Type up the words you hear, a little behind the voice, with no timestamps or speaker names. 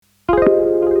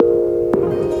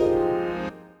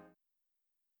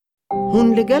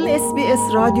هون لگل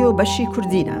SBS رادیو بشی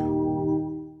کردینه.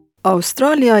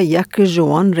 استرالیا یک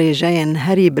جوان ریجه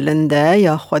هری بلنده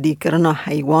یا خودیکرنا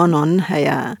حیوانان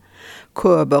هیا که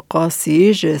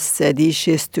بقاسی جسدی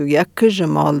 61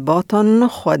 جمال باتن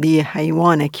خودی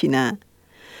حیوان کینه.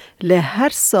 لهر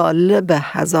سال به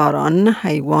هزاران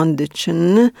حیوان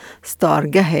دچن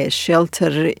ستارگه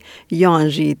شلتر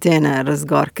یانجی تین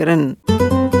رزگار کرن.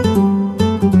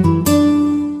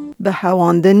 به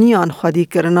هواندنیان خودی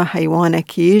کرنا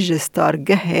حیوانکی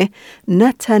جستارگه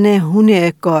نتنه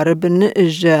هونه کاربن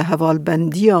جه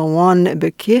هوالبندی آوان به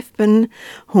کیف بن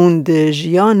هند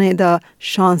جیانه دا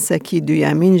شانسکی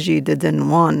دویمین جی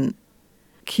ددنوان.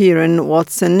 کیرن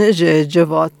واتسن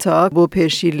جواتا بو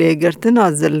پیشی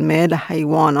لگرتنا ظلمه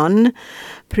لحیوانان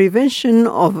Prevention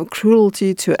of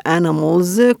Cruelty to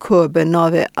Animals که به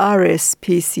ناو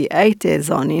RSPCA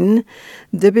تزانین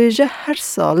دبیجه هر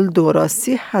سال دورا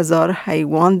 30,000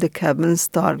 حیوان دکبن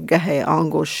ستارگه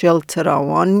آنگو شلتر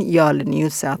آوان یا نیو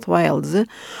ساوت ویلز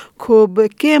که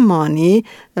بکه مانی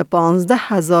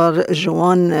 15,000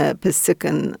 جوان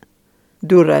پسکن.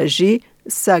 دوراجی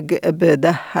سگ به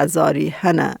 10,000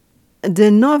 هنه.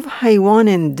 دناف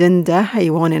حیوان دنده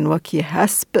حیوان وکی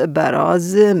حسب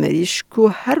براز مریشکو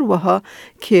هر وها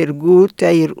کرگو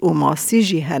تیر و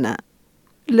ماسیجی هنه.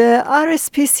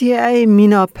 RSPCA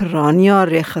مینا پرانیا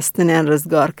ریخستن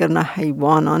رزگار کرنا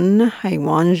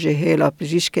حیوان جهیلا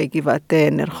پجیشکه گیوته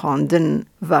نرخاندن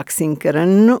واکسین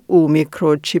کرن و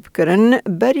میکروچیپ کرن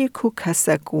بری کو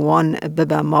کسک وان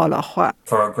ببه مالا خواه.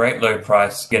 For a great low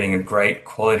price, getting a great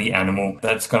quality animal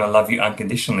that's going to love you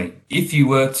unconditionally. If you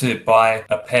were to buy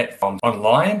a pet from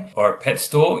online or a pet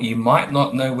store, you might not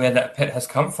know where that pet has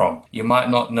come from. You might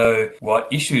not know what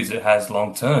issues it has long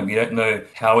term. You don't know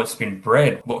how it's been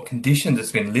bred, what conditions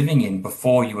it's been living in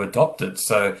before you adopt it.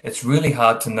 So it's really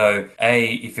hard to know, A,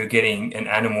 if you're getting an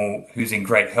animal who's in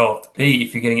great health, B, if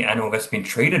you're getting an animal that's been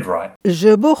treated right.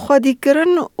 جبو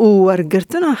خودیکرن و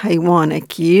ورگرتن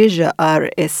حیوانکی جا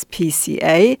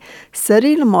RSPCA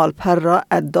سریل مال پر را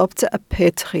ادابت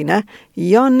پیت خینه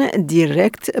یان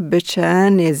دیرکت بچه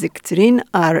نزکترین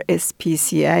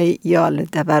RSPCA یا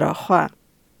لدبرا خواه.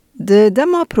 ده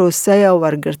دما پروسه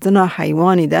ورگرتن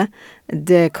حیوانی ده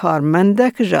ده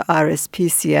کارمندک جا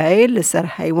RSPCA لسر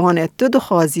حیوان تو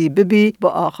دخوازی ببی با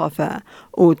آخافه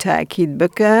او تأکید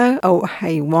بکه او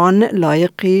حیوان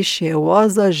لایقی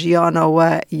شواز جیانا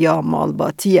و یا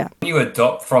مالباتیه. When you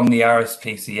adopt from the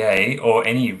RSPCA or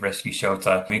any rescue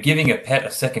shelter, you're giving a pet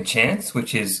a second chance,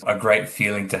 which is a great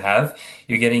feeling to have.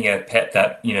 You're getting a pet that,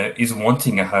 is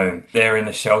wanting a home. They're in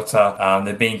the shelter,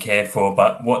 they're being cared for,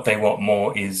 but what they want more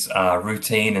is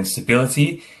routine and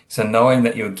stability. So knowing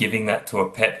that you're giving that to a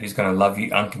pet who's going to love you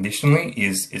unconditionally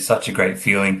is such a great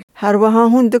feeling. هر وها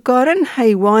هندکارن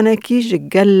حیوانه کی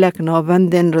جگلک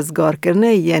نابندن رزگار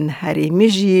کرنه ین حریمی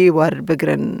جی ور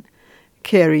بگرن.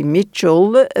 کری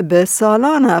میچل به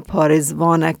سالانه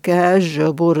پارزوانه که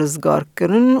جبو رزگار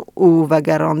کرن و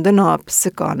وگراندن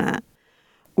پسکانه.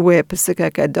 و پسکه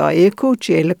که دایکو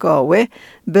چیلکاوه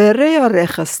به ریا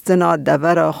رخستنا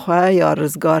دور خواه یا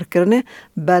رزگار کرنه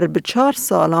بر بچار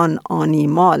سالان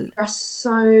آنیمال. There are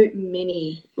so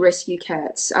many rescue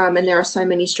cats and there are so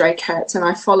many stray cats and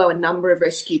I follow a number of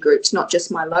rescue groups, not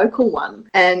just my local one.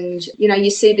 And,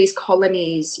 you see these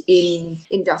colonies in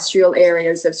industrial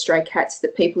areas of stray cats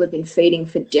that people have been feeding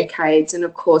for decades and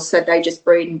of course so they just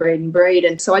breed and breed and breed.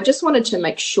 And so I just wanted to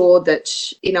make sure that,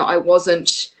 I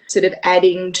wasn't sort of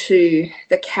adding to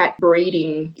the cat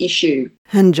breeding issue.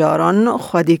 هنجاران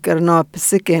خودی کرنا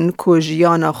پسکن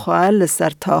کوجیان خواه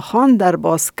لسر تاخان در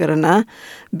باز کرنه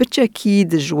بچکی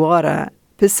دجواره.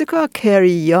 پسکا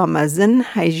کری یا مزن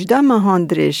 18 مهان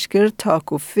دریش کرد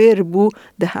تاکو فیر بو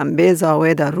ده هم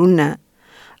بیزاوه درونه.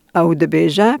 او ده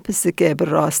بیجه پسکه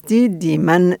براستی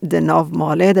دیمن ده ناو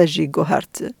ماله ده جی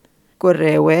گوهرت.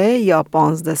 گروه یا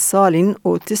 15 سالین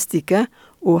اوتیستیکه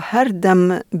و هر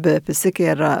دم به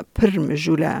پسکه را پر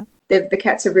مجوله. The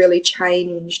cats have really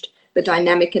changed the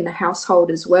dynamic in the household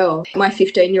as well. My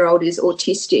 15-year-old is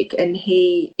autistic and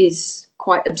he is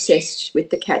quite obsessed with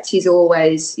the cats. He's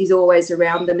always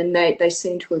around them and they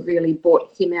seem to have really brought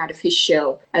him out of his shell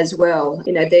as well.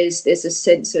 There's a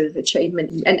sense of achievement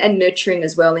and nurturing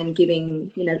as well in giving,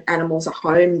 animals a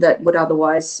home that would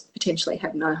otherwise potentially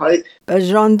have no hope.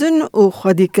 بجراندن و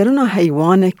خودی کرنا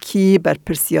حیوان کی بر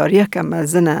پرسیاری که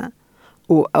مزنه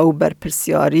او بر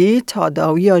پرسیاری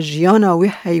تاداوی جیانا و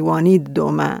حیوانی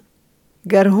دومه.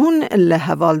 گر هون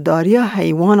لحوالداری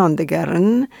حیوانان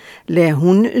دگرن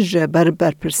لهون جبر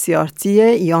بر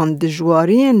پرسیارتی یان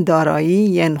دجواری دارایی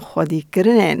ین خودی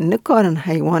کرن نکارن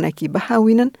حیوانکی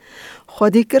بحوینن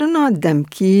خودی کرنا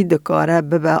دمکی دکاره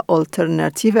ببا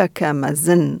آلترناتیو که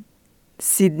مزن.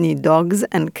 Sydney Dogs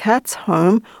and Cats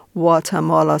Home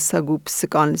واتمالا سگو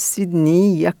پسکان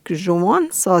سیدنی یک جوان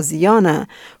سازیانه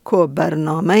که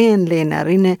برنامه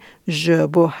لینرین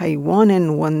جبو حیوان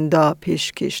وندا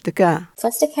پیشکش دکه.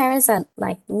 Foster carers are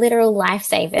like literal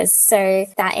lifesavers, so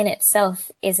that in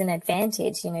itself is an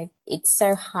advantage. You know, it's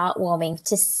so heartwarming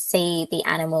to see the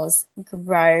animals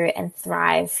grow and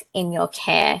thrive in your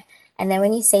care. And then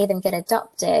when you see them get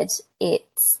adopted,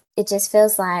 it just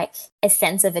feels like a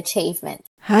sense of achievement.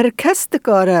 هر کس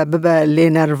دکاره ببه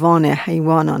لینروان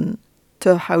حیوانان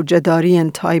تو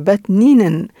حوجدارین تایبت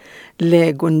نینن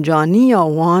لگنجانی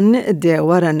وان ده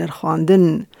وره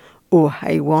نرخاندن او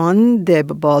حیوان ده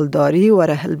ببالداری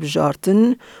وره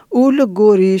هلبجارتن او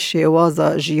لگوری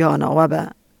شوازا جیانا وبه.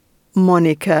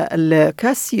 مونیکا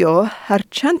لکسیو هر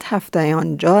چند هفته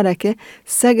یان جاره که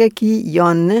سگکی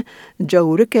یان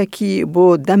جورکه کی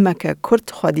بو دمک کرد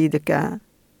خدیده که.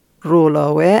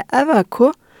 رولاوه اوه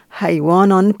که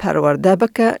حیوانان پرورده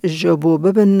بکه جبو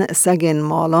ببن سگن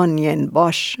مالان ین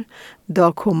باش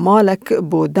دا که مالک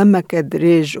بو دمک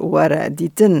دریج وره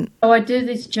دیتن. So I do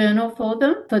this journal for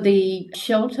them, for the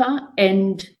shelter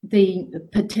and the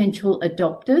potential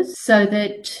adopters, so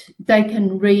that they can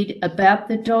read about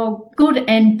the dog, good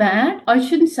and bad. I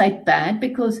shouldn't say bad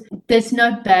because there's no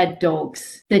bad dogs.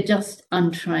 They're just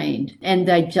untrained and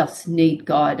they just need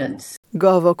guidance.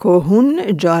 گاوا که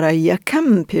هون جاره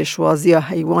یکم پیشوازی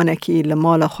حیوانکی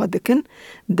لمال خودکن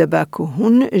دبا که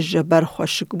هون جبر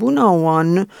خوشک بون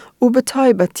آوان و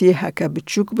بطایبتی حکا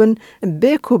بچوک بن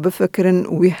بیکو بفکرن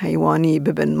وی حیوانی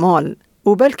ببن مال.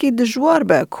 و بلکی دجوار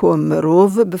با که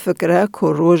مروف بفکره که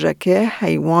روژه که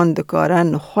حیوان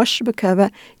دکارن خوش بکوه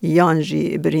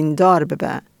یانجی بریندار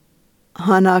ببه.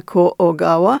 هانا که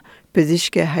اوگاوا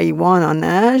پزشک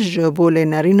حیوانانه جبول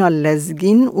نرینا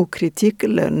لزگین و کریتیک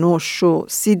لنوشو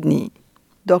سیدنی.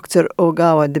 دکتر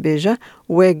اوگاوا دبیجه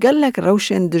و گلک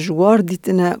روشن دجوار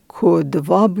دیتنه که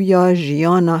دوابیا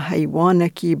جیانا حیوانه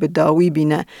کی بداوی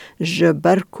بینه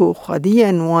جبر که خودی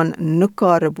انوان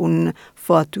نکاربون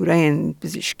فاتورین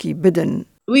پزشکی بدن.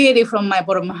 Really from my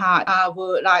bottom of my heart, I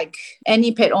would like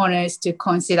any pet owners to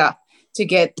consider to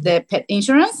get the pet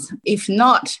insurance. If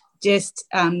not, just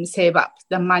save up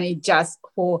the money just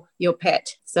for your pet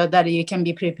so that you can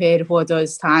be prepared for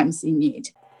those times in need.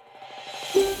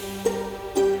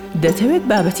 دەتەوێت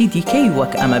بابەتی دیکەی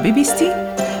وەک ئەمە ببیستی؟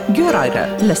 گۆڕایرە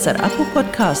لەسەر ئەپل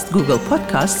پۆدکاست، گوگل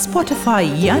پۆدکاست، سپۆتیفای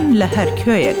یان لە هەر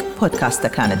کوێیەک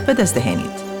پۆدکاستەکانت بەدەست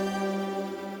دەهێنیت.